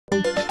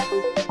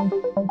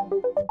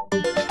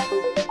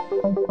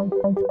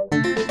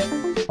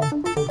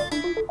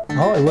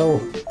Hi, well,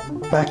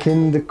 back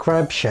in the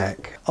crab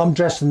shack. I'm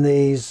dressing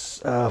these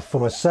for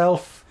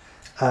myself,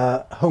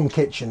 home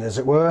kitchen as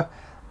it were.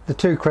 The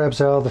two crabs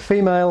are the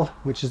female,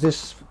 which is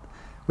this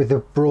with the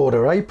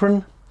broader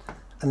apron,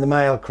 and the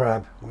male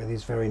crab with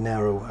his very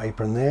narrow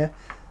apron there.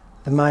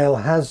 The male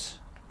has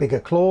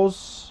bigger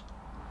claws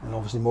and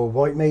obviously more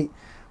white meat,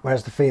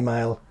 whereas the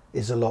female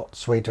is a lot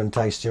sweeter and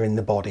tastier in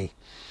the body.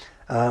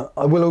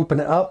 I will open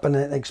it up and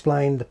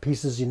explain the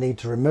pieces you need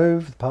to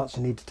remove, the parts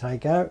you need to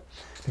take out,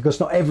 because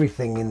not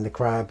everything in the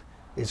crab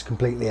is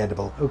completely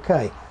edible.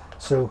 Okay,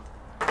 so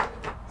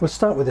we'll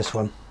start with this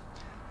one.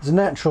 There's a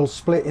natural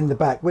split in the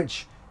back,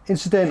 which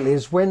incidentally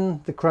is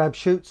when the crab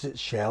shoots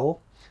its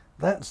shell,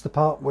 that's the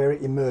part where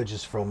it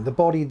emerges from. The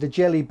body, the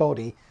jelly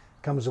body,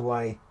 comes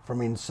away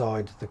from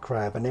inside the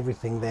crab, and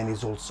everything then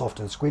is all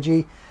soft and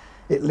squidgy.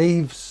 It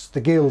leaves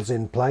the gills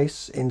in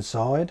place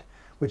inside,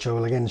 which I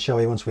will again show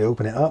you once we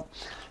open it up,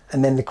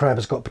 and then the crab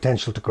has got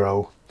potential to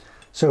grow.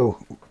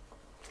 So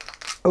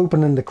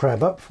opening the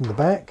crab up from the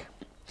back,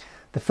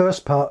 the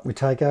first part we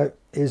take out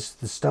is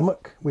the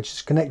stomach, which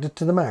is connected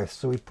to the mouth.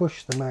 So we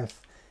push the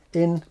mouth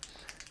in,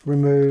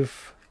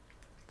 remove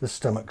the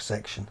stomach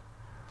section.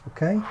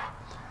 Okay,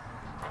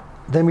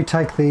 then we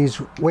take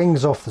these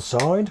wings off the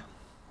side,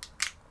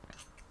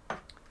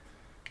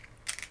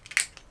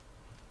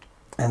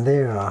 and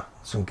there are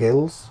some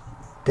gills,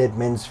 dead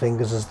men's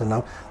fingers as they're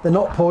known. They're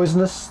not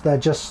poisonous, they're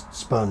just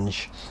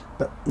sponge,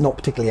 but not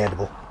particularly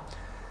edible.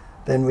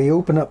 Then we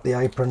open up the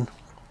apron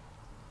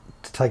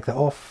to take that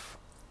off,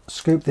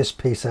 scoop this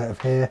piece out of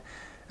here,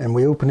 and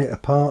we open it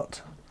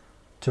apart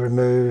to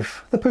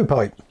remove the poo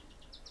pipe,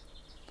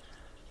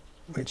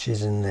 which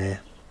is in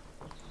there.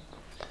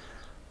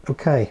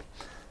 Okay,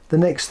 the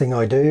next thing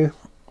I do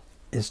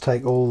is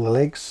take all the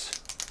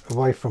legs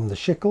away from the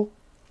shickle.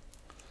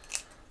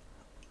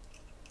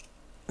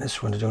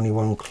 This one had only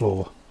one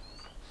claw.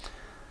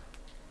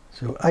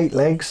 So 8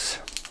 legs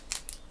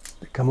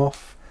that come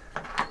off.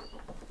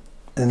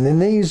 And then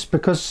these,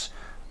 because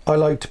I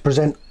like to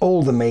present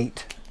all the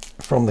meat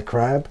from the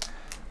crab,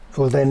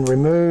 we'll then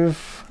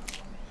remove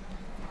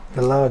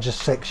the larger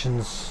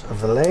sections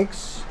of the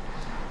legs.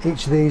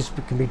 Each of these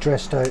can be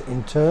dressed out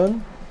in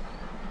turn.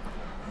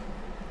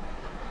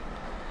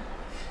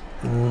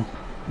 And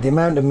the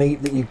amount of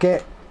meat that you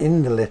get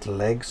in the little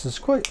legs is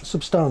quite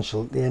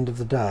substantial at the end of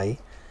the day,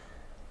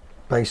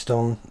 based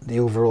on the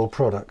overall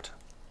product.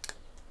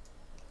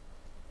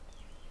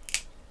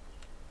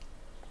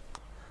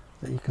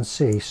 But you can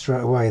see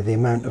straight away the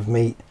amount of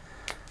meat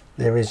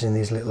there is in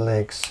these little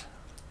legs.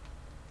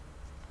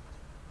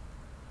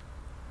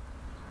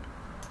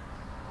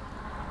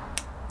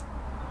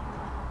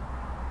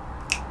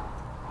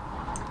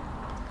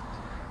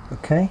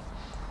 Okay,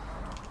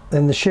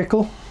 then the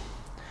shickle.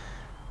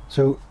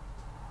 So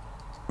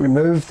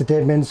remove the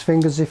dead men's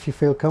fingers if you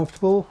feel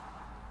comfortable.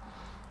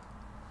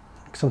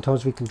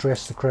 Sometimes we can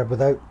dress the crab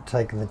without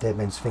taking the dead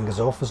men's fingers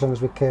off, as long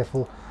as we're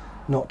careful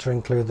not to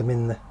include them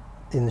in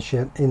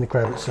the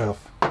crab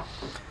itself.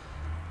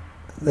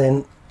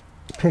 Then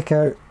pick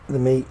out the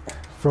meat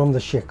from the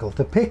shickle.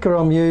 The picker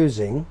I'm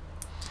using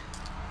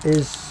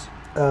is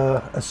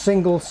a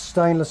single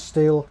stainless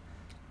steel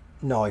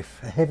knife,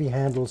 a heavy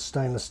handled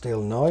stainless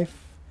steel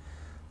knife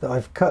that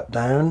I've cut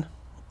down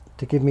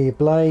to give me a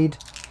blade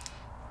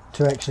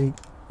to actually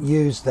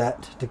use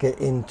that to get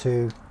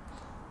into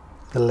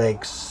the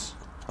legs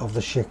of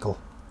the shickle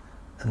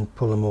and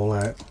pull them all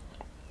out.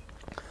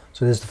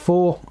 So there's the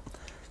 4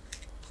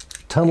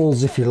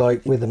 tunnels, if you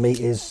like, where the meat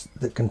is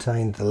that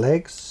contain the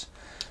legs,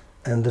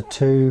 and the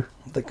 2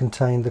 that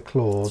contain the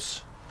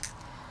claws.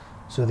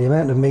 So the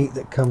amount of meat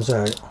that comes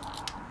out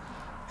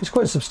is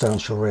quite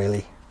substantial,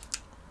 really.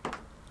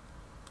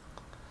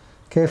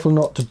 Careful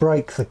not to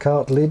break the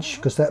cartilage,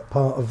 because that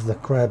part of the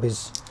crab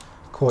is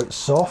quite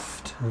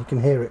soft. You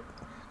can hear it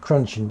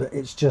crunching, but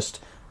it's just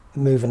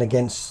moving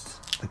against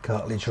the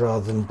cartilage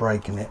rather than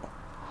breaking it.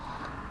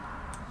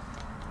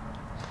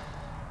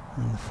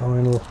 And the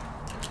final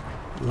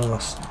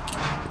last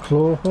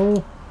claw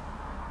hole.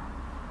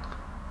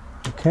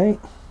 Okay,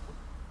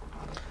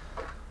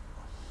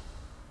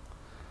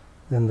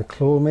 then the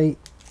claw meat.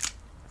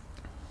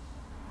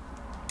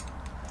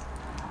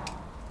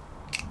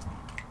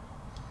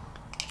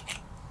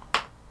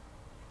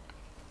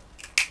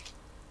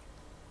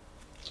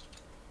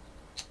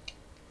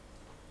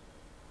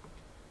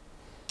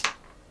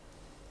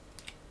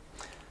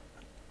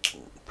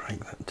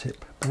 Break that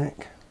tip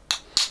back.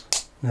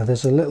 Now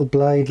there's a little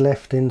blade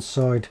left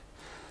inside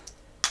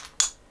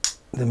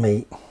the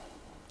meat,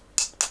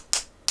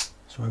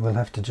 so I will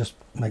have to just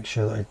make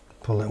sure that I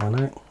pull that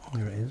one out.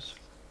 There it is.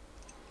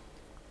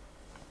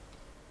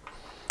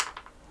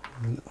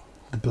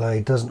 The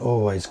blade doesn't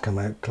always come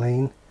out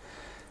clean.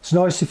 It's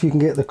nice if you can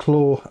get the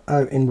claw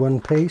out in one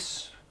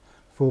piece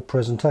for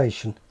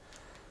presentation.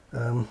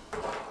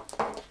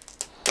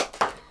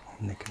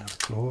 Nick another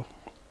claw.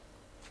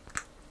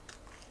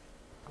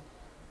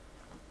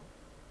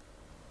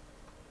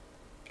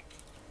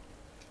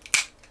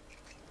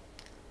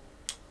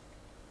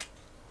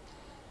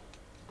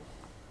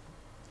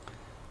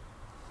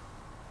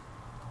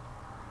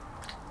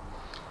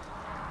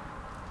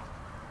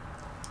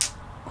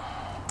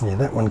 Yeah,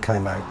 that one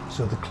came out.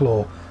 So the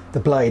claw, the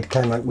blade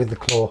came out with the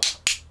claw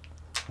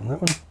on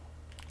that one.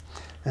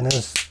 And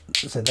as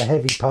I said, the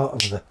heavy part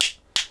of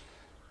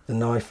the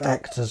knife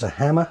acts as a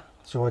hammer,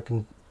 so I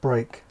can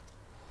break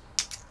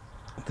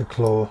the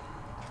claw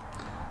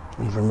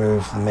and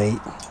remove the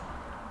meat.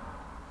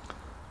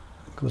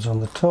 It goes on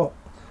the top,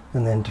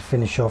 and then to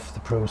finish off the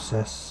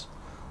process,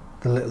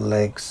 the little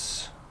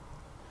legs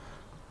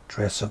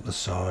dress up the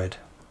side.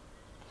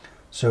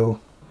 So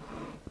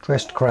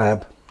dressed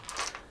crab,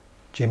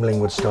 Jim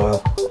Lingwood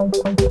style.